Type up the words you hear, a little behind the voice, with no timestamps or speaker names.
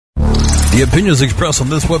The opinions expressed on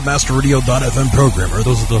this WebmasterRadio.fm program are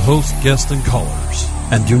those of the host, guests, and callers,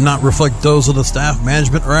 and do not reflect those of the staff,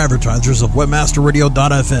 management, or advertisers of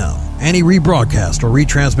WebmasterRadio.fm. Any rebroadcast or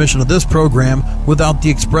retransmission of this program without the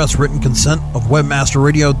express written consent of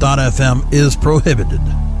WebmasterRadio.fm is prohibited.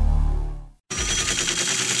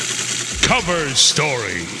 Cover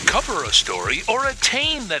story. Cover a story or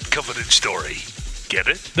attain that coveted story. Get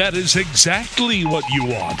it? That is exactly what you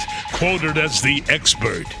want. Quoted as the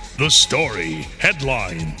expert. The story,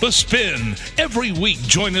 headline, the spin. Every week,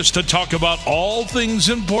 join us to talk about all things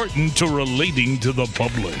important to relating to the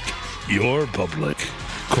public. Your public.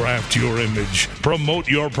 Craft your image. Promote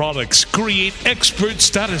your products. Create expert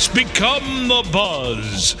status. Become the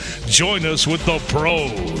buzz. Join us with the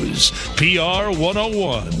pros. PR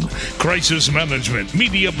 101. Crisis management.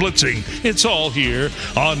 Media blitzing. It's all here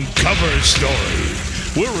on Cover Story.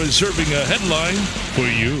 We're reserving a headline for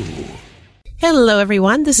you. Hello,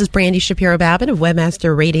 everyone. This is Brandy Shapiro-Babin of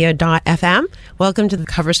WebmasterRadio.fm. Welcome to the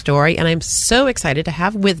Cover Story, and I'm so excited to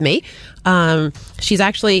have with me. She's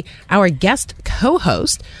actually our guest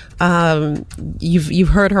co-host. You've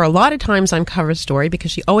heard her a lot of times on Cover Story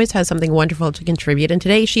because she always has something wonderful to contribute, and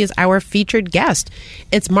today she is our featured guest.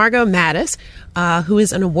 It's Margot Mattis, who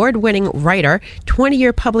is an award-winning writer,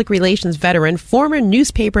 20-year public relations veteran, former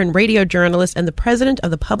newspaper and radio journalist, and the president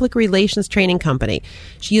of the Public Relations Training Company.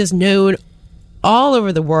 She is known all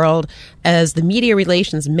over the world as the media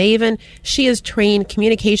relations maven. She has trained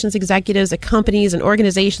communications executives at companies and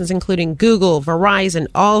organizations including Google, Verizon,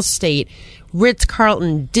 Allstate,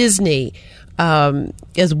 Ritz-Carlton, Disney,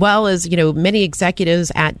 as well as, many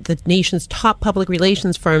executives at the nation's top public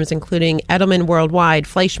relations firms, including Edelman Worldwide,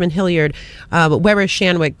 Fleishman Hilliard, Weber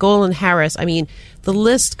Shandwick, Goldwyn Harris. I mean, the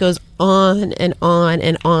list goes on and on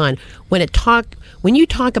and on. When you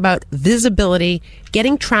talk about visibility,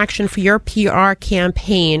 getting traction for your PR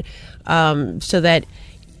campaign, so that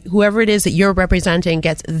whoever it is that you're representing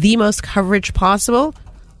gets the most coverage possible,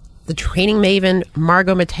 the training maven,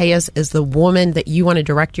 Margot Mattis, is the woman that you want to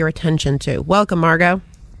direct your attention to. Welcome, Margot.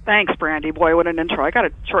 Thanks, Brandy. Boy, what an intro. I got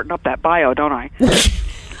to shorten up that bio, don't I?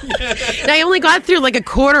 I only got through like a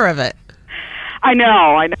quarter of it. I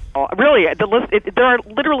know. Really, the list. There are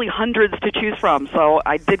literally hundreds to choose from, so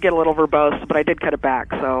I did get a little verbose, but I did cut it back.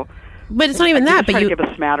 So, but it's not even that. But you give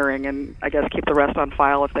a smattering, and I guess keep the rest on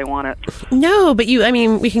file if they want it. No, but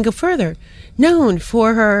we can go further. Known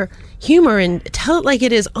for her humor and tell it like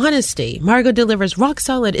it is honesty, Margot delivers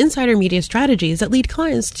rock-solid insider media strategies that lead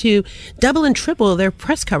clients to double and triple their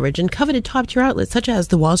press coverage in coveted top-tier outlets such as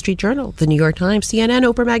the Wall Street Journal, the New York Times,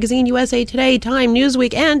 CNN, Oprah Magazine, USA Today, Time,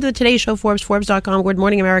 Newsweek, and the Today Show, Forbes, Forbes.com, Good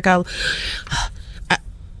Morning America.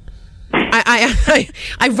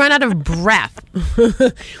 I've run out of breath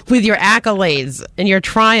with your accolades and your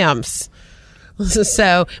triumphs.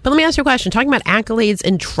 So, but let me ask you a question. Talking about accolades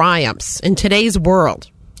and triumphs in today's world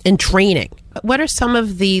in training, what are some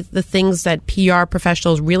of the things that PR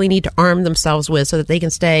professionals really need to arm themselves with so that they can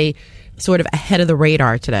stay sort of ahead of the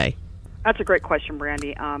radar today? That's a great question,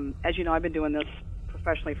 Brandy. As you know, I've been doing this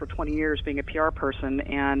professionally for 20 years, being a PR person,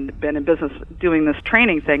 and been in business doing this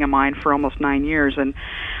training thing of mine for almost 9 years. And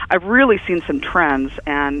I've really seen some trends.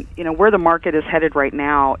 And, where the market is headed right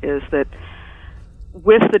now is that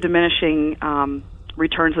with the diminishing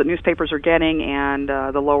returns that newspapers are getting and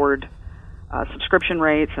the lowered subscription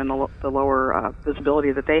rates and the lower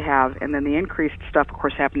visibility that they have, and then the increased stuff, of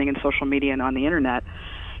course, happening in social media and on the Internet,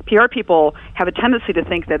 PR people have a tendency to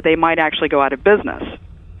think that they might actually go out of business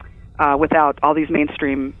without all these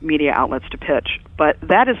mainstream media outlets to pitch. But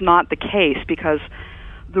that is not the case, because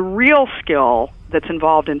the real skill that's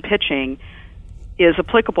involved in pitching is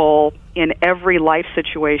applicable in every life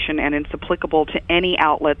situation, and it's applicable to any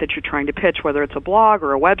outlet that you're trying to pitch, whether it's a blog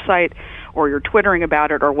or a website or you're twittering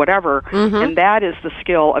about it or whatever. Mm-hmm. And that is the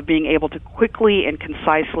skill of being able to quickly and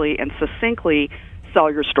concisely and succinctly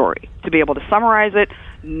sell your story, to be able to summarize it,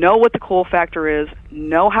 know what the cool factor is,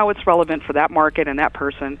 know how it's relevant for that market and that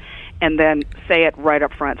person, and then say it right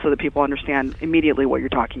up front so that people understand immediately what you're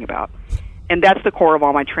talking about. And that's the core of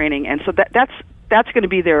all my training. And so that's going to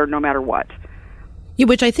be there no matter what. Yeah,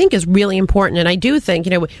 which I think is really important. And I do think,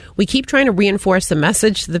 we keep trying to reinforce the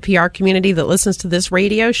message to the PR community that listens to this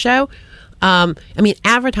radio show.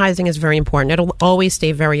 Advertising is very important. It'll always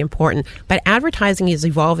stay very important. But advertising is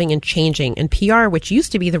evolving and changing. And PR, which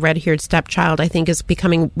used to be the red-haired stepchild, I think is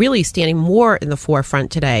becoming really standing more in the forefront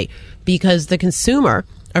today, because the consumer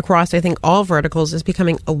across, I think, all verticals is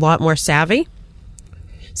becoming a lot more savvy.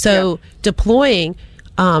 So deploying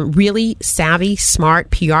really savvy, smart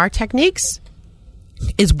PR techniques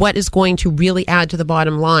is what is going to really add to the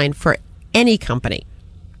bottom line for any company.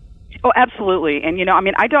 Oh, absolutely. And,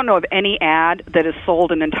 I don't know of any ad that has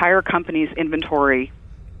sold an entire company's inventory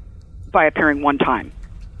by appearing one time.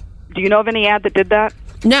 Do you know of any ad that did that?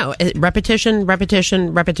 No. Repetition.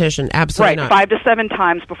 Absolutely not. 5 to 7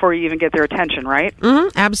 times before you even get their attention, right?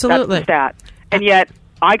 Mm-hmm. Absolutely. That's the stat. And yet,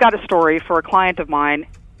 I got a story for a client of mine,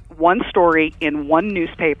 one story in one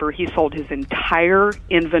newspaper. He sold his entire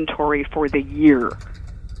inventory for the year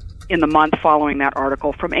in the month following that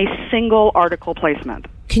article from a single article placement.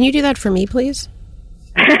 Can you do that for me, please?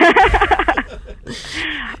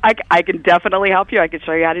 I can definitely help you. I can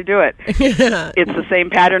show you how to do it. It's the same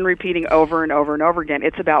pattern repeating over and over and over again.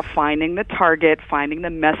 It's about finding the target, finding the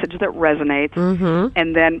message that resonates,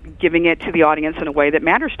 and then giving it to the audience in a way that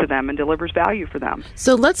matters to them and delivers value for them.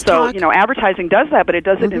 So let's talk. Advertising does that, but it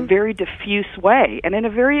does it in a very diffuse way and in a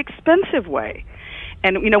very expensive way.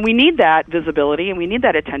 And, we need that visibility and we need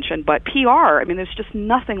that attention, but PR, there's just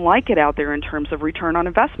nothing like it out there in terms of return on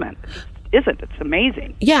investment. It's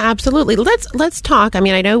amazing. Yeah, absolutely. Let's talk.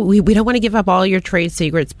 I know we don't want to give up all your trade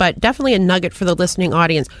secrets, but definitely a nugget for the listening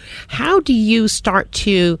audience. How do you start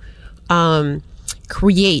to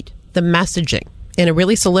create the messaging in a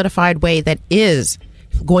really solidified way that is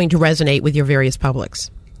going to resonate with your various publics?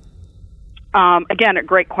 Again, a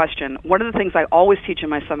great question. One of the things I always teach in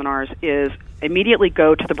my seminars is immediately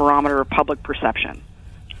go to the barometer of public perception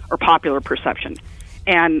or popular perception.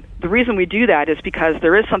 And the reason we do that is because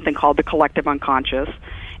there is something called the collective unconscious,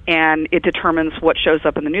 and it determines what shows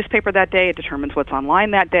up in the newspaper that day. It determines what's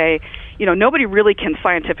online that day. Nobody really can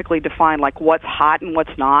scientifically define what's hot and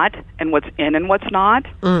what's not, and what's in and what's not.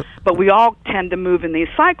 But we all tend to move in these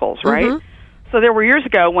cycles, right? Mm-hmm. So there were years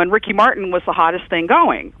ago when Ricky Martin was the hottest thing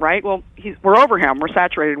going, right? Well, we're over him. We're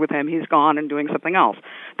saturated with him. He's gone and doing something else.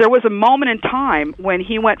 There was a moment in time when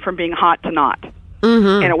he went from being hot to not.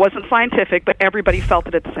 And it wasn't scientific, but everybody felt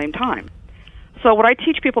it at the same time. So what I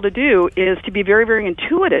teach people to do is to be very, very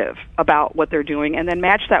intuitive about what they're doing and then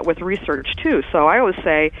match that with research, too. So I always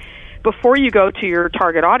say, before you go to your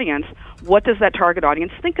target audience, what does that target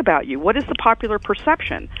audience think about you? What is the popular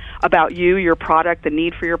perception about you, your product, the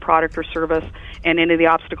need for your product or service, and any of the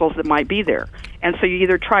obstacles that might be there? And so you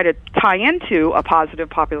either try to tie into a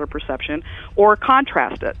positive popular perception or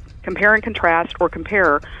contrast it. Compare and contrast or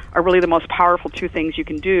compare are really the most powerful two things you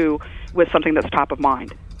can do with something that's top of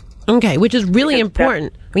mind. Okay, which is really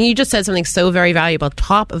important. You just said something so very valuable,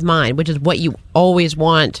 top of mind, which is what you always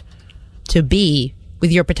want to be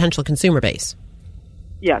with your potential consumer base.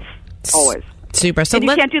 Yes, always. Super. So and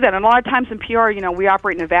you can't do that. And a lot of times in PR, we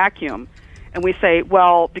operate in a vacuum. And we say,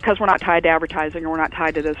 well, because we're not tied to advertising or we're not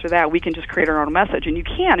tied to this or that, we can just create our own message. And you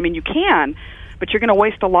can. You can, but you're going to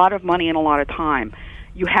waste a lot of money and a lot of time.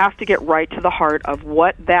 You have to get right to the heart of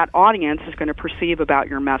what that audience is going to perceive about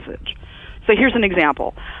your message. So here's an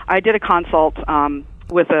example. I did a consult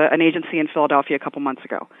with an agency in Philadelphia a couple months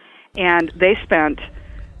ago. And they spent,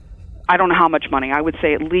 I don't know how much money, I would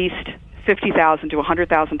say at least $50,000 to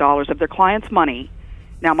 $100,000 of their clients' money.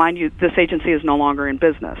 Now, mind you, this agency is no longer in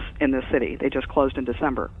business in this city. They just closed in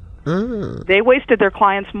December. They wasted their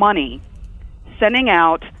clients' money sending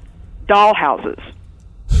out dollhouses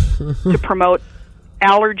to promote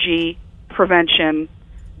allergy prevention,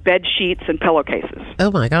 bed sheets, and pillowcases.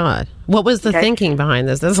 Oh, my God. What was the thinking behind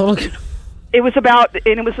this? It was about,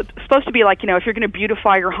 and it was supposed to be if you're going to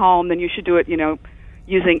beautify your home, then you should do it,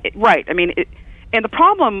 using, right. And the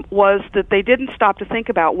problem was that they didn't stop to think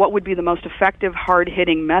about what would be the most effective,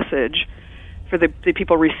 hard-hitting message for the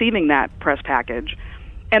people receiving that press package.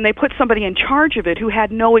 And they put somebody in charge of it who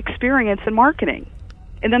had no experience in marketing.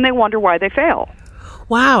 And then they wonder why they fail.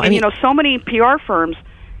 Wow. And, so many PR firms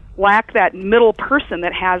lack that middle person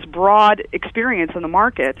that has broad experience in the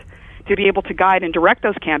market to be able to guide and direct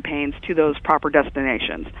those campaigns to those proper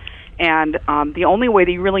destinations. And the only way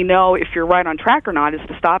that you really know if you're right on track or not is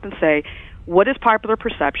to stop and say, what is popular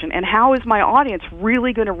perception, and how is my audience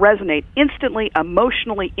really going to resonate instantly,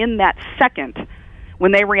 emotionally, in that second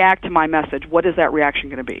when they react to my message? What is that reaction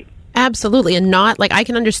going to be? Absolutely. And not, I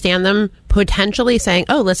can understand them potentially saying,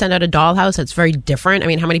 oh, let's send out a dollhouse. That's very different.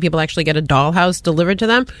 How many people actually get a dollhouse delivered to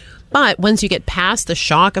them? But once you get past the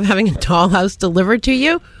shock of having a dollhouse delivered to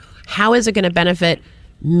you, how is it going to benefit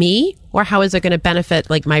me, or how is it going to benefit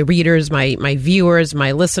my readers, my viewers,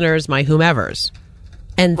 my listeners, my whomevers?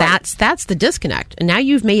 And that's the disconnect. And now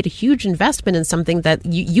you've made a huge investment in something that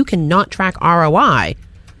you cannot track ROI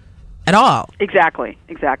at all. Exactly.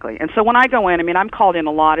 And so when I go in, I'm called in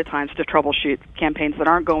a lot of times to troubleshoot campaigns that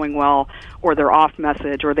aren't going well, or they're off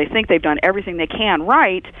message, or they think they've done everything they can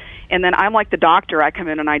right, and then I'm like the doctor. I come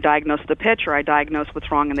in and I diagnose the pitch, or I diagnose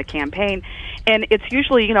what's wrong in the campaign, and it's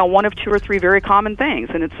usually, one of two or three very common things,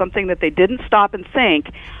 and it's something that they didn't stop and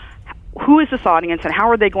think, who is this audience and how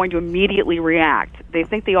are they going to immediately react? They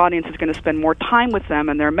think the audience is going to spend more time with them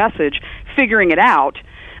and their message figuring it out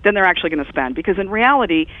than they're actually going to spend. Because in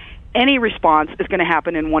reality, any response is going to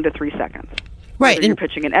happen in 1 to 3 seconds. Right. Whether you're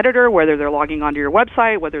pitching an editor, whether they're logging onto your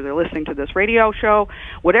website, whether they're listening to this radio show,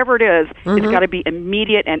 whatever it is, it's got to be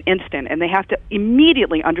immediate and instant. And they have to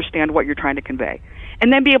immediately understand what you're trying to convey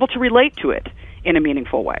and then be able to relate to it in a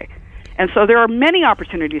meaningful way. And so there are many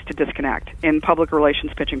opportunities to disconnect in public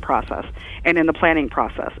relations pitching process and in the planning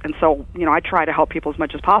process. And so, I try to help people as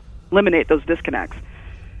much as possible eliminate those disconnects.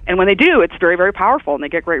 And when they do, it's very, very powerful and they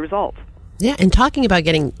get great results. Yeah, and talking about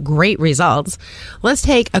getting great results, let's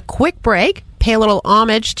take a quick break, pay a little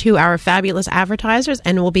homage to our fabulous advertisers,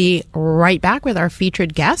 and we'll be right back with our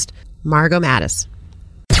featured guest, Margot Mattis.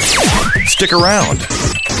 Stick around.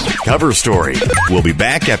 Cover Story. We'll be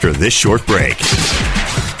back after this short break.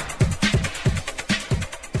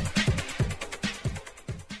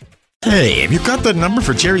 Hey, have you got the number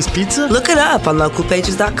for Jerry's Pizza? Look it up on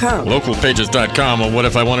localpages.com. Localpages.com? Well, what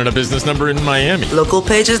if I wanted a business number in Miami?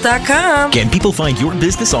 Localpages.com. Can people find your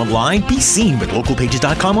business online? Be seen with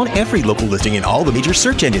localpages.com on every local listing in all the major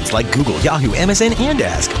search engines like Google, Yahoo, MSN, and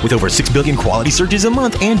Ask. With over 6 billion quality searches a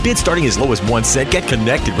month and bids starting as low as 1 cent, get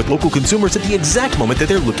connected with local consumers at the exact moment that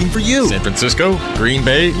they're looking for you. San Francisco, Green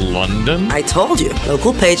Bay, London. I told you.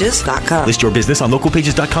 Localpages.com. List your business on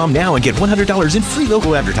localpages.com now and get $100 in free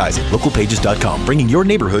local advertising. Localpages.com, bringing your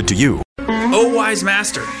neighborhood to you. O wise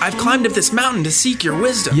master, I've climbed up this mountain to seek your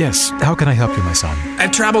wisdom. Yes, how can I help you, my son?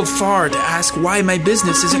 I've traveled far to ask why my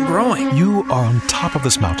business isn't growing. You are on top of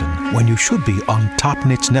this mountain when you should be on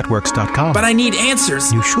TopNicheNetworks.com. But I need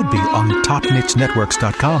answers. You should be on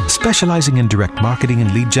TopNicheNetworks.com, specializing in direct marketing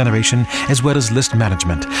and lead generation as well as list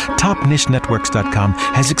management. TopNicheNetworks.com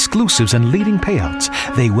has exclusives and leading payouts.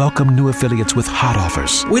 They welcome new affiliates with hot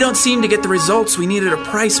offers. We don't seem to get the results we need at a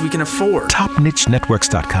price we can afford.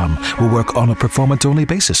 TopNicheNetworks.com will work on a performance-only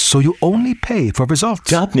basis, so you only pay for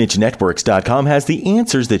results. TopNicheNetworks.com has the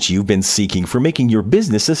answers that you've been seeking for making your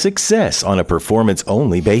business a success on a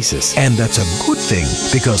performance-only basis. And that's a good thing,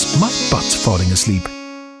 because my butt's falling asleep.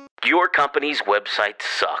 Your company's website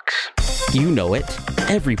sucks. You know it.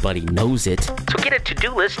 Everybody knows it. So get a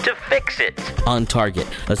to-do list to fix it. On Target,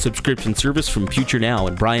 a subscription service from Future Now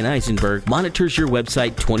and Brian Eisenberg, monitors your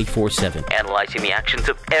website 24/7. Analyzing the actions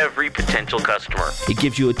of every potential customer. It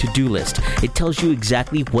gives you a to-do list. It tells you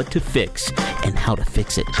exactly what to fix and how to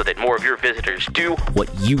fix it. So that more of your visitors do what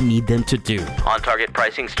you need them to do. On Target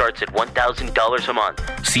pricing starts at $1,000 a month.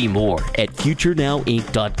 See more at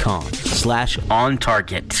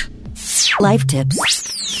futurenowinc.com/ontarget. Life tips.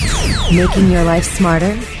 Making your life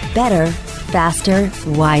smarter, better, faster,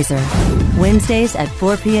 wiser. Wednesdays at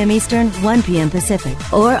 4 p.m. Eastern, 1 p.m. Pacific.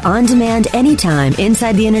 Or on demand anytime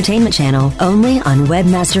inside the Entertainment Channel, only on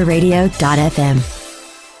webmasterradio.fm.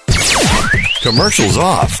 Commercials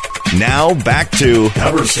off. Now back to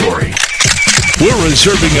Cover Story. We're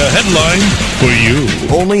reserving a headline for you.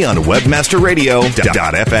 Only on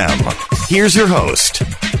webmasterradio.fm. Here's your host.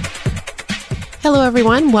 Hello,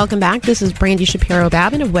 everyone. Welcome back. This is Brandy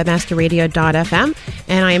Shapiro-Babin of webmasterradio.fm,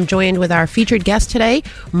 and I am joined with our featured guest today,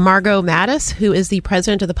 Margot Mattis, who is the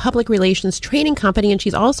president of the Public Relations Training Company, and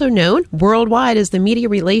she's also known worldwide as the Media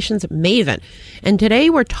Relations Maven. And today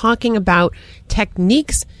we're talking about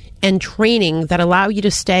techniques and training that allow you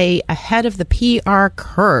to stay ahead of the PR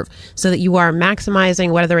curve so that you are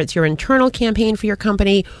maximizing, whether it's your internal campaign for your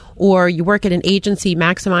company or you work at an agency,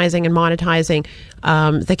 maximizing and monetizing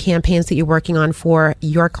the campaigns that you're working on for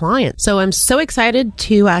your clients. So I'm so excited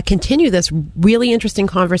to continue this really interesting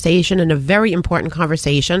conversation and a very important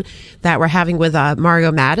conversation that we're having with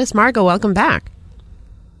Margot Mattis. Margot, welcome back.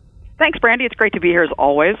 Thanks, Brandy. It's great to be here as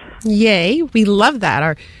always. Yay. We love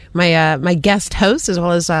that. My guest host as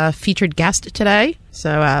well as featured guest today.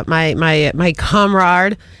 So my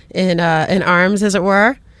comrade in arms, as it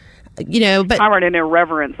were. But comrade in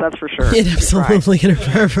irreverence, that's for sure. Absolutely in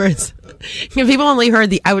irreverence. People only heard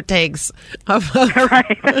the outtakes of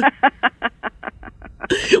right.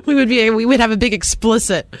 we would have a big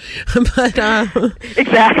explicit, but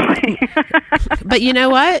exactly. But you know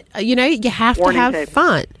what? You have Warning to have tape.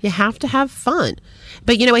 fun. You have to have fun.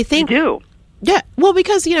 But I think you do. Yeah, well,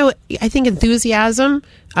 because I think enthusiasm,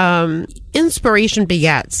 inspiration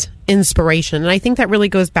begets inspiration, and I think that really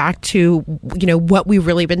goes back to what we've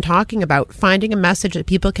really been talking about: finding a message that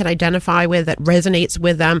people can identify with, that resonates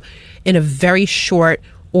with them in a very short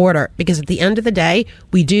order. Because at the end of the day,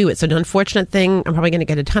 we do. It's an unfortunate thing. I'm probably going to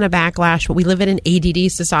get a ton of backlash, but we live in an ADD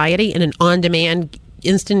society, in an on-demand,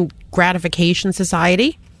 instant gratification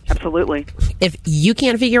society. Absolutely. If you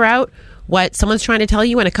can't figure out what someone's trying to tell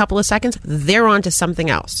you in a couple of seconds, they're on to something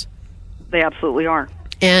else. They absolutely are.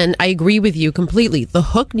 And I agree with you completely. The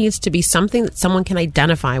hook needs to be something that someone can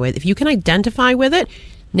identify with. If you can identify with it,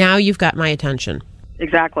 now you've got my attention.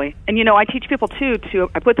 Exactly. And, I teach people, too,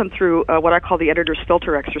 I put them through what I call the editor's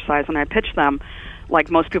filter exercise, and I pitch them like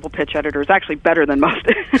most people pitch editors, actually better than most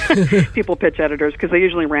people pitch editors, because they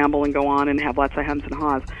usually ramble and go on and have lots of hems and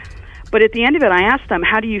haws. But at the end of it, I ask them,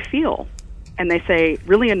 how do you feel? And they say,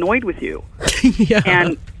 really annoyed with you. Yeah.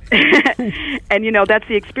 And that's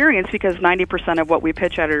the experience, because 90% of what we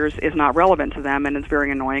pitch editors is not relevant to them, and it's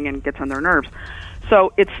very annoying and gets on their nerves.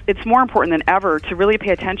 So it's more important than ever to really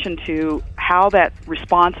pay attention to how that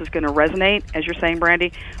response is going to resonate, as you're saying,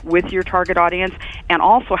 Brandy, with your target audience, and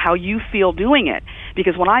also how you feel doing it.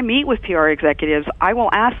 Because when I meet with PR executives, I will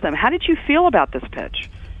ask them, how did you feel about this pitch?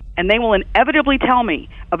 And they will inevitably tell me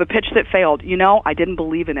of a pitch that failed. I didn't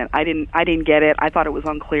believe in it. I didn't get it. I thought it was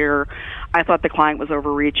unclear. I thought the client was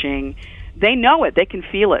overreaching. They know it. They can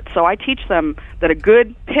feel it. So I teach them that a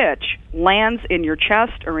good pitch lands in your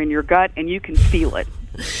chest or in your gut, and you can feel it.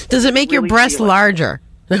 Does it make your breast larger?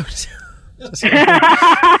 Exactly.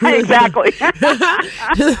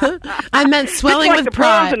 I meant swelling like with the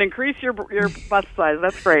pride. Pros and increase your bust size.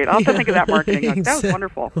 That's great. I'll have to think of that marketing. That was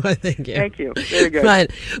wonderful. Well, thank you. Thank you. Very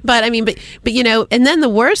good. But I mean, and then the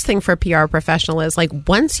worst thing for a PR professional is, like,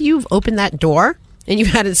 once you've opened that door and you've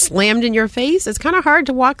had it slammed in your face, it's kind of hard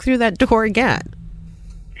to walk through that door again.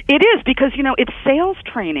 It is, because, it's sales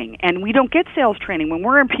training, and we don't get sales training. When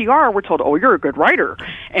we're in PR, we're told, oh, you're a good writer,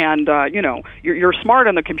 and, you're smart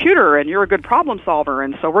on the computer, and you're a good problem solver,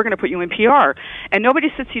 and so we're going to put you in PR. And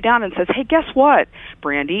nobody sits you down and says, hey, guess what,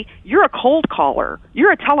 Brandy? You're a cold caller.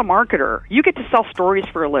 You're a telemarketer. You get to sell stories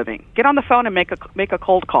for a living. Get on the phone and make a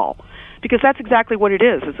cold call. Because that's exactly what it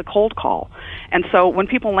is. It's a cold call. And so when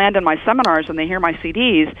people land in my seminars and they hear my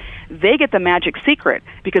CDs, they get the magic secret,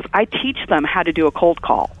 because I teach them how to do a cold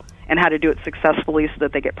call and how to do it successfully, so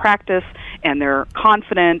that they get practice and they're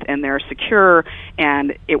confident and they're secure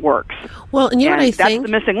and it works. Well, and what I think, that's the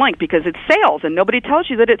missing link, because it's sales and nobody tells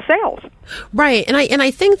you that it's sales. Right. And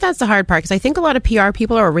I think that's the hard part, because I think a lot of PR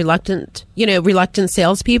people are reluctant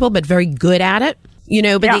salespeople, but very good at it.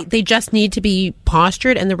 But they just need to be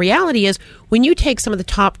postured. And the reality is, when you take some of the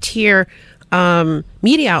top tier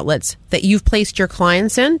media outlets that you've placed your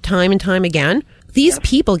clients in time and time again, these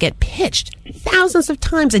people get pitched thousands of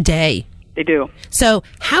times a day. They do. So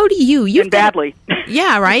how do you badly.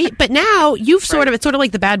 Yeah, right. But now you've it's sort of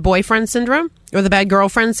like the bad boyfriend syndrome or the bad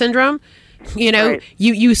girlfriend syndrome. Right.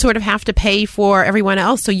 You sort of have to pay for everyone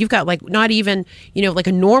else. So you've got, like, not even, like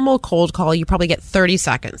a normal cold call, you probably get 30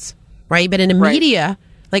 seconds. Right. But in a media,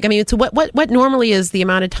 so what normally is the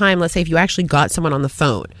amount of time, let's say, if you actually got someone on the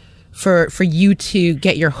phone for you to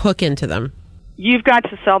get your hook into them? You've got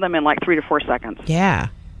to sell them in like 3 to 4 seconds. Yeah.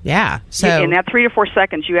 Yeah. So in that 3 to 4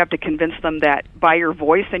 seconds, you have to convince them that by your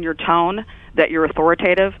voice and your tone that you're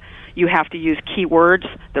authoritative. You have to use keywords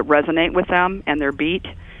that resonate with them and their beat.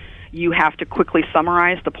 You have to quickly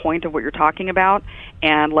summarize the point of what you're talking about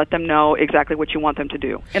and let them know exactly what you want them to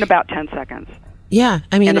do in about 10 seconds. Yeah,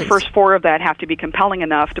 and the first 4 of that have to be compelling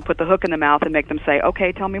enough to put the hook in the mouth and make them say,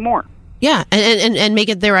 okay, tell me more. Yeah, and make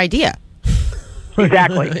it their idea.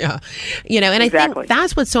 Exactly. Yeah. And exactly. I think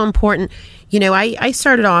that's what's so important. I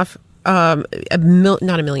started off not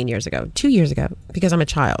a million years ago, 2 years ago, because I'm a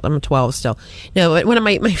child. I'm 12 still. No, one of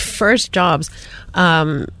my first jobs,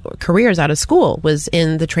 careers out of school, was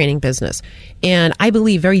in the training business. And I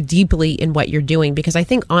believe very deeply in what you're doing, because I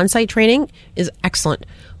think on-site training is excellent.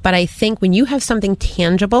 But I think when you have something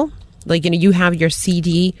tangible, like, you have your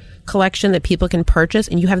CD collection that people can purchase,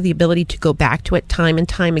 and you have the ability to go back to it time and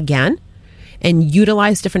time again and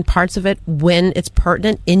utilize different parts of it when it's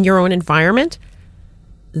pertinent in your own environment,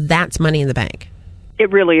 that's money in the bank.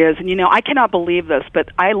 It really is. And, I cannot believe this, but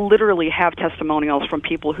I literally have testimonials from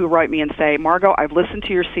people who write me and say, Margot, I've listened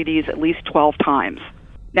to your CDs at least 12 times.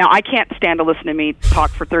 Now, I can't stand to listen to me talk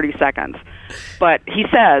for 30 seconds. But he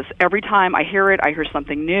says, every time I hear it, I hear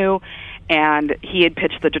something new. And he had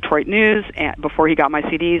pitched the Detroit News before he got my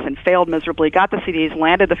CDs and failed miserably, got the CDs,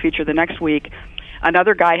 landed the feature the next week.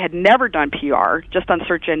 Another guy had never done PR, just on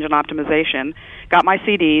search engine optimization, got my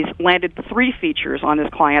CDs, landed 3 features on his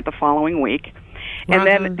client the following week. And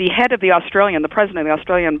then the head of the president of the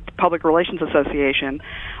Australian Public Relations Association,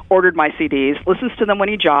 ordered my CDs, listens to them when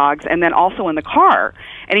he jogs, and then also in the car.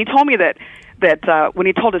 And he told me that when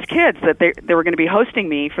he told his kids that they were going to be hosting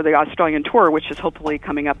me for the Australian tour, which is hopefully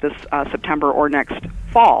coming up this September or next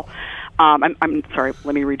fall. I'm sorry,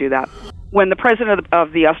 let me redo that. When the president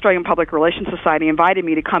of the Australian Public Relations Society invited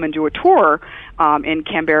me to come and do a tour in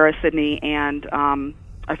Canberra, Sydney, and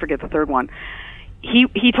I forget the third one,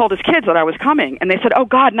 he told his kids that I was coming, and they said, "Oh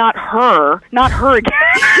God, not her again."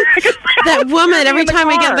 That woman. Every time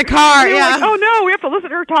we get in the car, yeah. yeah. Like, oh no, we have to listen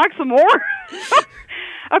to her talk some more.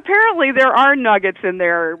 Apparently, there are nuggets in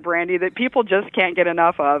there, Brandy, that people just can't get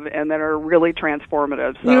enough of, and that are really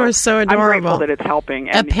transformative. So you are so adorable. I'm grateful that it's helping.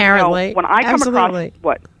 And, apparently, when I come across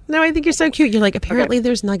what. No, I think you're so cute. You're like, apparently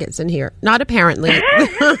there's nuggets in here. Not apparently.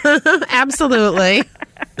 Absolutely.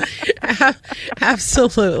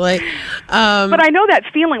 Absolutely. But I know that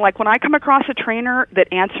feeling, like when I come across a trainer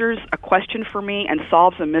that answers a question for me and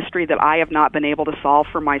solves a mystery that I have not been able to solve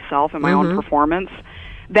for myself and my own performance,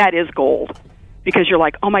 that is gold. Because you're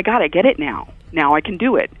like, oh my God, I get it now. Now I can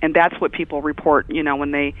do it. And that's what people report,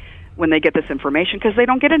 when they get this information, because they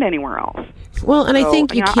don't get it anywhere else. Well, and I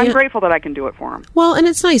think you can't. I'm grateful that I can do it for them. Well, and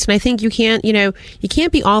it's nice, and I think you can't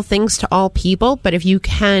be all things to all people, but if you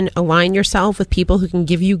can align yourself with people who can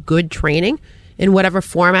give you good training in whatever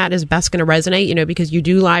format is best going to resonate, because you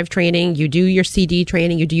do live training, you do your CD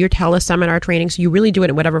training, you do your teleseminar training, so you really do it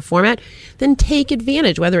in whatever format, then take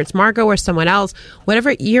advantage, whether it's Margot or someone else,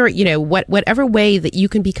 whatever whatever way that you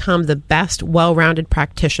can become the best, well-rounded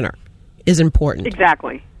practitioner is important.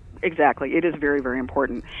 Exactly. It is very, very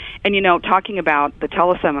important. And, talking about the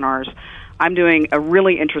teleseminars, I'm doing a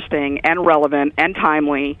really interesting and relevant and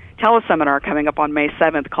timely teleseminar coming up on May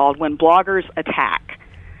 7th called When Bloggers Attack,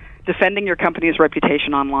 Defending Your Company's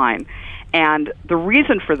Reputation Online. And the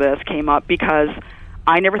reason for this came up because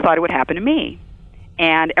I never thought it would happen to me.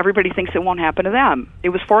 And everybody thinks it won't happen to them. It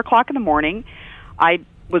was 4 o'clock in the morning. I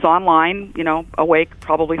was online, awake,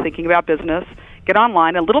 probably thinking about business. Get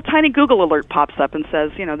online, a little tiny Google alert pops up and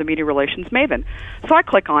says, the Media Relations Maven. So I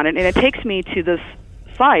click on it, and it takes me to this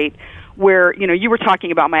site where, you were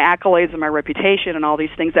talking about my accolades and my reputation and all these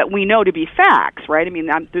things that we know to be facts, right? I mean,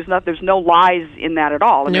 there's no lies in that at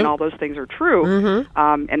all. I mean, all those things are true,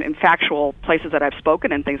 and factual places that I've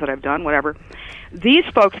spoken and things that I've done, whatever. These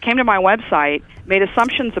folks came to my website, made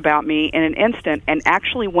assumptions about me in an instant, and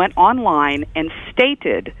actually went online and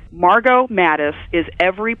stated Margot Mattis is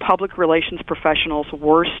every public relations professional's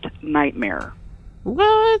worst nightmare.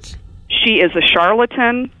 What? She is a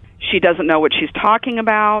charlatan. She doesn't know what she's talking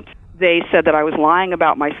about. They said that I was lying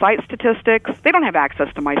about my site statistics. They don't have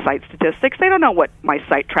access to my site statistics. They don't know what my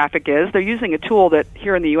site traffic is. They're using a tool that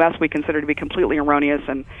here in the U.S. we consider to be completely erroneous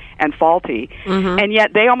and faulty. And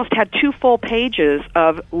yet they almost had 2 full pages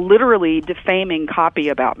of literally defaming copy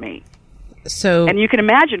about me. And you can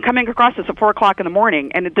imagine coming across this at 4 o'clock in the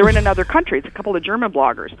morning, and they're in another country. It's a couple of German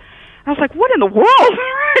bloggers. I was like, what in the world?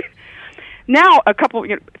 Now,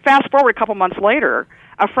 fast forward a couple months later,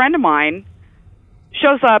 a friend of mine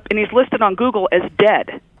shows up, and he's listed on Google as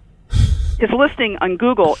dead. His listing on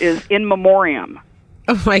Google is in memoriam.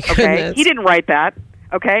 Oh, my goodness. Okay? He didn't write that,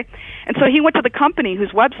 okay? And so he went to the company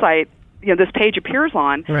whose website this page appears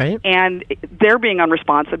on, right, and they're being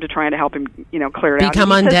unresponsive to trying to help him, clear it out. Become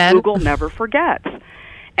undead. Says Google never forgets.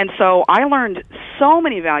 And so I learned so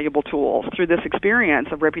many valuable tools through this experience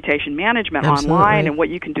of reputation management online and what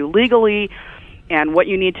you can do legally and what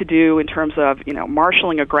you need to do in terms of,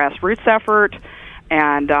 marshaling a grassroots effort.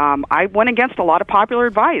 And I went against a lot of popular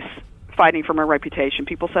advice fighting for my reputation.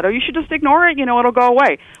 People said, oh, you should just ignore it, it'll go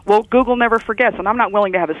away. Well, Google never forgets, and I'm not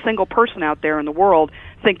willing to have a single person out there in the world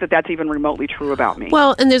think that that's even remotely true about me.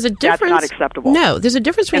 Well, and there's a difference. That's not acceptable. No, there's a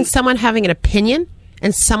difference between someone having an opinion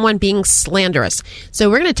and someone being slanderous. So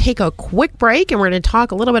we're going to take a quick break, and we're going to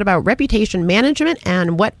talk a little bit about reputation management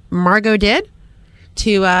and what Margot did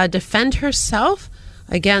to defend herself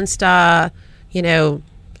against, blogger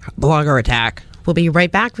attack. We'll be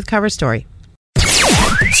right back with Cover Story.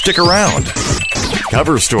 Stick around.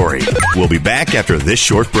 Cover Story. We'll be back after this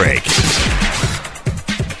short break.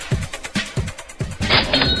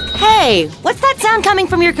 Hey, what's that sound coming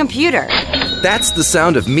from your computer? That's the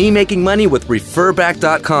sound of me making money with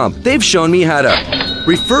Referback.com. They've shown me how to...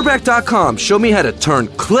 Referback.com showed me how to turn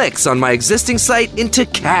clicks on my existing site into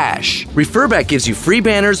cash. Referback gives you free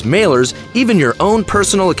banners, mailers, even your own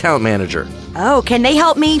personal account manager. Oh, can they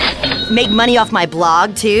help me make money off my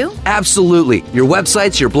blog, too? Absolutely. Your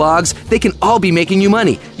websites, your blogs, they can all be making you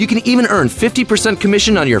money. You can even earn 50%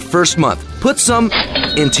 commission on your first month. Put some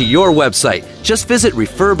into your website. Just visit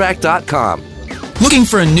Referback.com. Looking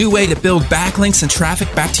for a new way to build backlinks and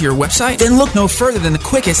traffic back to your website? Then look no further than the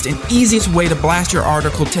quickest and easiest way to blast your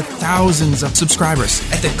article to thousands of subscribers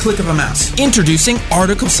at the click of a mouse. Introducing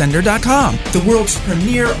ArticleSender.com, the world's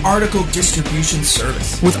premier article distribution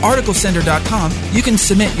service. With ArticleSender.com, you can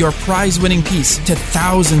submit your prize-winning piece to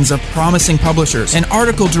thousands of promising publishers and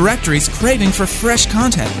article directories craving for fresh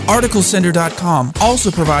content. ArticleSender.com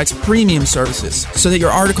also provides premium services so that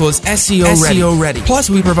your article is SEO ready.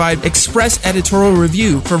 Plus, we provide express editorial editorial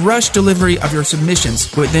review for rush delivery of your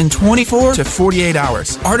submissions within 24 to 48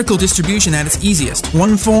 hours. Article distribution at its easiest.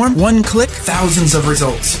 One form, one click, thousands of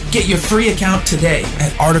results. Get your free account today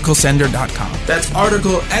at articlesender.com. That's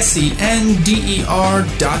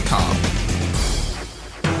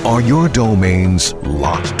articlesender.com. Are your domains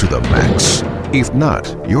locked to the max? If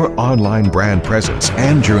not, your online brand presence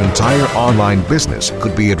and your entire online business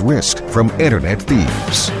could be at risk from internet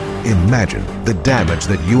thieves. Imagine the damage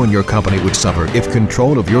that you and your company would suffer if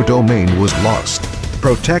control of your domain was lost.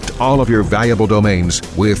 Protect all of your valuable domains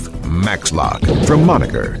with MaxLock. From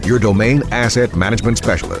Moniker, your domain asset management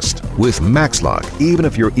specialist. With MaxLock, even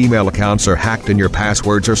if your email accounts are hacked and your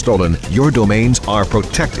passwords are stolen, your domains are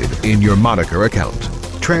protected in your Moniker account.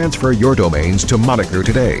 Transfer your domains to Moniker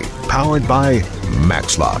today, powered by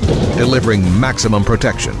MaxLock, delivering maximum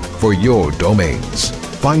protection for your domains.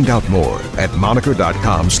 Find out more at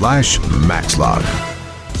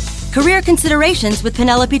moniker.com/MaxLock. Career Considerations with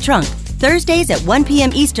Penelope Trunk. Thursdays at 1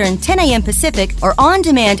 p.m. Eastern, 10 a.m. Pacific, or on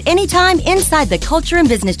demand anytime inside the Culture and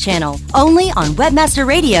Business Channel. Only on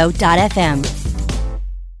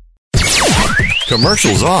webmasterradio.fm.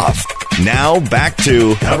 Commercials off. Now back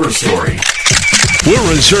to Cover Story. We're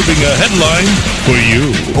reserving a headline for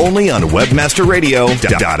you. Only on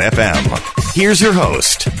webmasterradio.fm. Here's your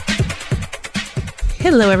host.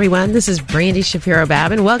 Hello, everyone. This is Brandy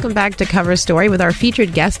Shapiro-Babin. Welcome back to Cover Story with our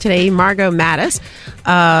featured guest today, Margot Mattis,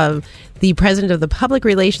 the president of the Public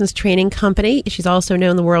Relations Training Company. She's also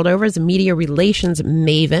known the world over as a media relations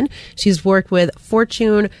maven. She's worked with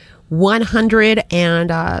Fortune 100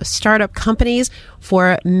 and startup companies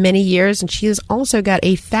for many years, and she has also got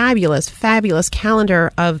a fabulous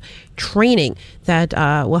calendar of training that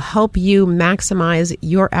will help you maximize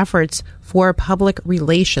your efforts for public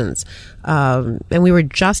relations. And we were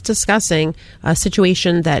just discussing a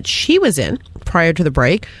situation that she was in prior to the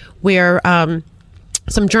break where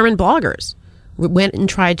some German bloggers went and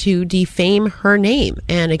tried to defame her name.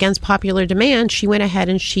 And against popular demand, she went ahead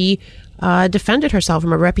and she defended herself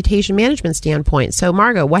from a reputation management standpoint. So,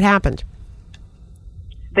 Margot, what happened?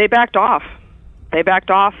 They backed off. They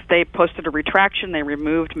posted a retraction. They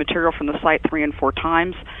removed material from the site 3 and 4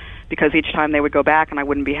 times because each time they would go back and I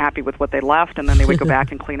wouldn't be happy with what they left, and then they would go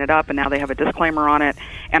back and clean it up, and now they have a disclaimer on it,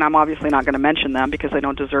 and I'm obviously not going to mention them because they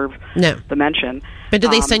don't deserve the mention. But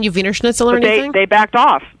did they send you Wiener Schnitzel or anything? They backed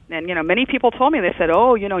off. And, many people told me, they said,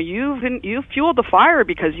 you fueled the fire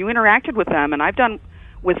because you interacted with them, and I've done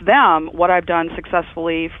with them what I've done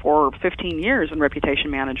successfully for 15 years in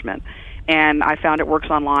reputation management. And I found it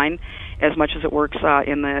works online as much as it works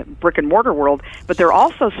in the brick-and-mortar world. But there are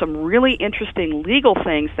also some really interesting legal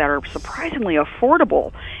things that are surprisingly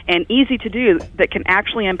affordable and easy to do that can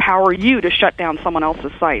actually empower you to shut down someone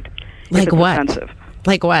else's site. Like what? Offensive.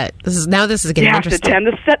 Like what? This is getting interesting. You have to attend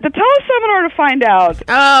the teleseminar to find out.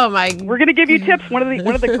 Oh my! We're going to give you tips. One of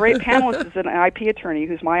the great panelists is an IP attorney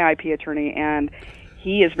who's my IP attorney, and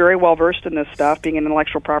he is very well versed in this stuff, being an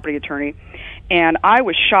intellectual property attorney. And I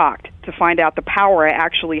was shocked to find out the power I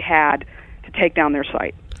actually had to take down their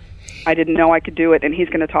site. I didn't know I could do it, and he's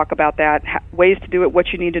going to talk about that, ways to do it,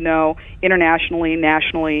 what you need to know internationally,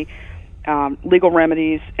 nationally, legal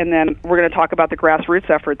remedies, and then we're going to talk about the grassroots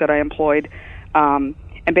effort that I employed. And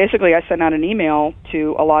basically I sent out an email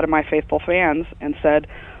to a lot of my faithful fans and said,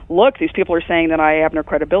 look, these people are saying that I have no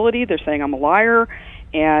credibility, they're saying I'm a liar,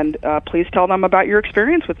 and please tell them about your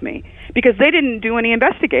experience with me. Because they didn't do any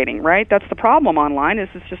investigating, right? That's the problem online, is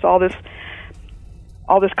it's just all this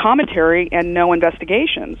commentary and no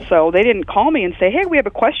investigation. So they didn't call me and say, hey, we have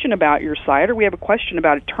a question about your site, or we have a question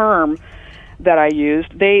about a term that I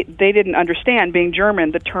used. They didn't understand, being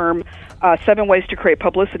German, the term 7 ways to create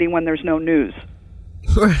publicity when there's no news.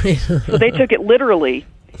 Right. So they took it literally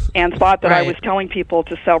and thought that I was telling people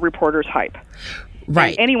to sell reporters hype. Right.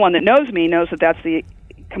 And anyone that knows me knows that that's the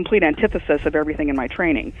complete antithesis of everything in my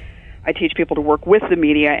training. I teach people to work with the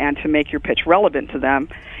media and to make your pitch relevant to them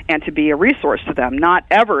and to be a resource to them, not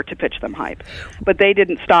ever to pitch them hype. But they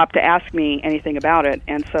didn't stop to ask me anything about it,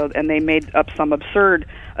 and they made up some absurd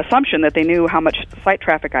assumption that they knew how much site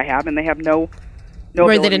traffic I have, and they have no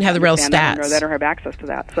where they didn't have the real stats. They don't have access to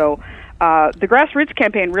that. So the grassroots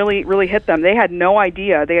campaign really hit them. They had no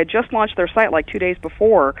idea. They had just launched their site like 2 days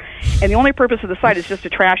before, and the only purpose of the site is just to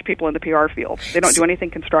trash people in the PR field. They don't do anything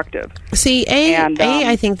constructive. See,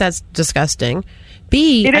 I think that's disgusting.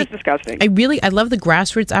 B, it is disgusting. I love the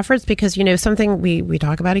grassroots efforts because, something we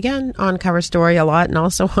talk about again on Cover Story a lot and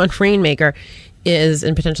also on Rainmaker is,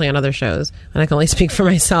 and potentially on other shows, and I can only speak for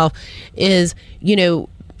myself, is,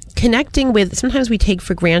 connecting with, sometimes we take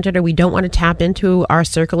for granted or we don't want to tap into our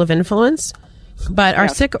circle of influence, but our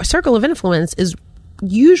circle of influence is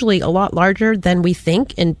usually a lot larger than we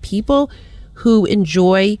think, and people who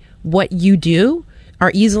enjoy what you do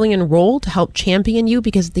are easily enrolled to help champion you,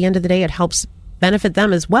 because at the end of the day, it helps benefit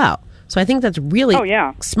them as well. So I think that's really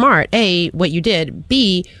smart, A, what you did.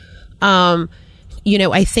 B,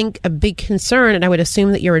 I think a big concern, and I would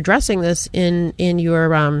assume that you're addressing this in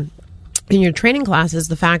your training class, is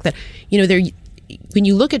the fact that, when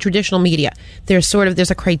you look at traditional media, there's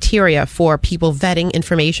a criteria for people vetting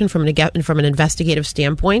information from an investigative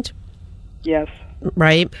standpoint. Yes.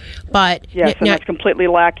 Right. But yes, and that's completely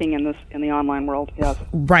lacking in the online world. Yes.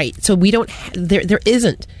 Right. So we don't, there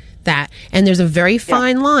isn't that. And there's a very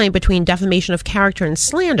fine line between defamation of character and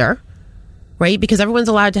slander, right? Because everyone's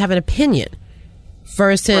allowed to have an opinion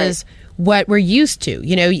versus what we're used to.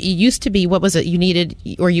 It used to be, what was it? You needed,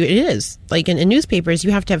 it is, like in newspapers,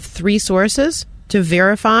 you have to have 3 sources to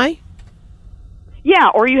verify. Yeah,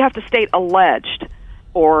 or you have to state alleged,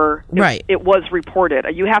 or it was reported.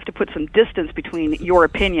 You have to put some distance between your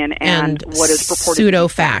opinion and what is purported. Pseudo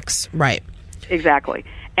facts, right? Exactly.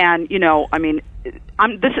 And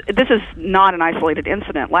this is not an isolated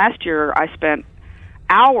incident. Last year, I spent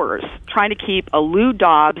hours trying to keep a Lou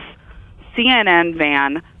Dobbs CNN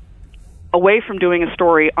van away from doing a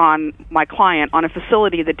story on my client on a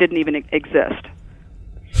facility that didn't even exist,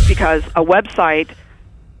 because a website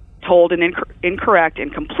told an incorrect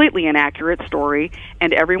and completely inaccurate story,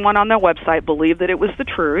 and everyone on the website believed that it was the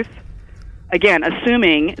truth. Again,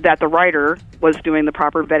 assuming that the writer was doing the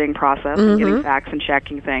proper vetting process and getting facts and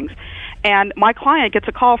checking things. And my client gets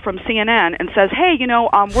a call from CNN and says, hey,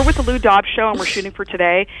 we're with the Lou Dobbs Show and we're shooting for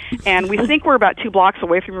today, and we think we're about 2 blocks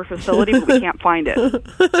away from your facility, but we can't find it.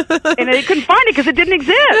 And they couldn't find it because it didn't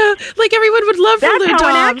exist. Like everyone would love for Lou Dobbs. That's how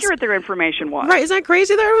inaccurate their information was. Right, isn't that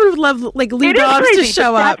crazy? Everyone would love Lou Dobbs to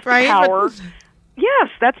show up, right? Yes,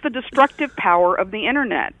 that's the destructive power of the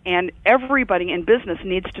Internet, and everybody in business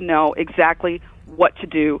needs to know exactly what to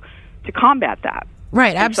do to combat that.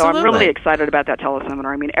 Right, absolutely. So I'm really excited about that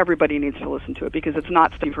teleseminar. I mean, everybody needs to listen to it because it's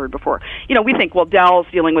not stuff you've heard before. We think, well, Dell's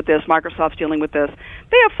dealing with this, Microsoft's dealing with this.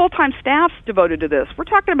 They have full-time staffs devoted to this. We're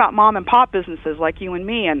talking about mom-and-pop businesses like you and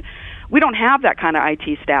me, and we don't have that kind of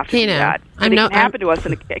IT staff to do that. And it can happen to us,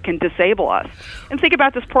 and it can disable us. And think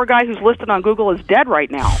about this poor guy who's listed on Google as dead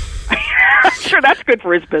right now. I'm sure that's good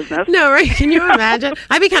for his business. No, right? Can you imagine?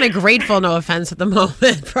 I'd be kind of grateful, no offense, at the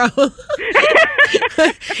moment, probably.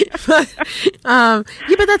 But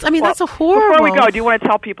that's a horrible. Before we go, do you want to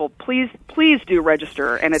tell people, please do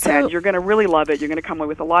register and attend. You're going to really love it. You're going to come away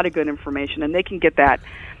with a lot of good information, and they can get the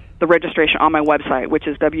registration on my website, which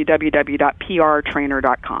is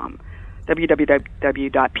www.prtrainer.com.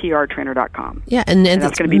 www.prtrainer.com. Yeah, and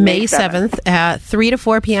that's going to be May 7th at 3 to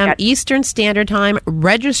 4 p.m. Eastern Standard Time.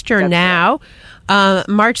 Register now.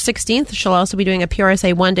 March 16th, she'll also be doing a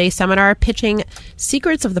PRSA one-day seminar pitching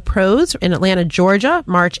Secrets of the Pros in Atlanta, Georgia.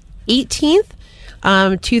 March 18th,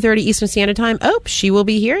 2:30 Eastern Standard Time. She will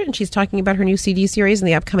be here, and she's talking about her new CD series and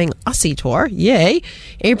the upcoming Aussie tour. Yay!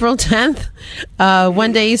 April 10th,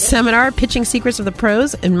 one-day seminar pitching Secrets of the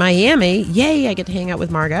Pros in Miami. Yay! I get to hang out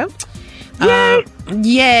with Margot.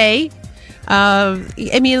 Yay! And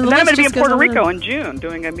then I'm going to be in Puerto Rico in June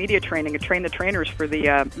doing a media training, train the trainers for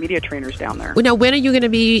the media trainers down there. Now, when are you going to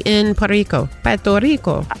be in Puerto Rico? Puerto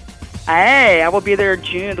Rico. Hey, I will be there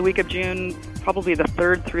the week of June, probably the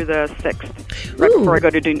 3rd through the 6th, right before I go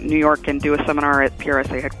to New York and do a seminar at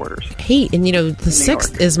PRSA headquarters. Hey, and the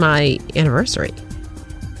 6th is my anniversary.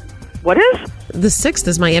 What is? The 6th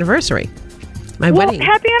is my anniversary. My wedding.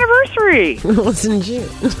 Happy anniversary! Well, it's in June,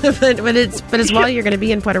 but it's while you're going to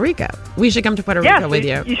be in Puerto Rico. We should come to Puerto Rico with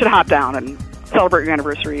you. You should hop down and celebrate your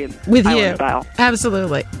anniversary with you. Style.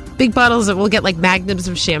 Absolutely, big bottles that we'll get like magnums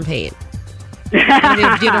of champagne.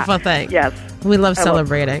 It's a beautiful thing. Yes, we love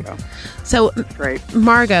celebrating. So, great.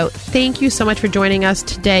 Margot, thank you so much for joining us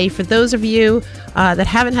today. For those of you that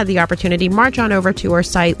haven't had the opportunity, march on over to our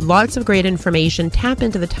site. Lots of great information. Tap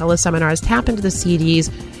into the teleseminars. Tap into the CDs.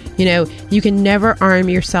 You can never arm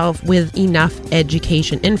yourself with enough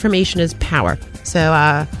education. Information is power.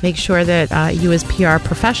 So make sure that you as PR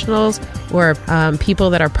professionals or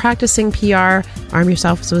people that are practicing PR, arm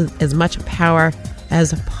yourselves with as much power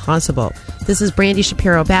as possible. This is Brandy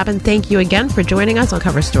Shapiro-Babin. Thank you again for joining us on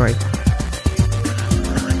Cover Story.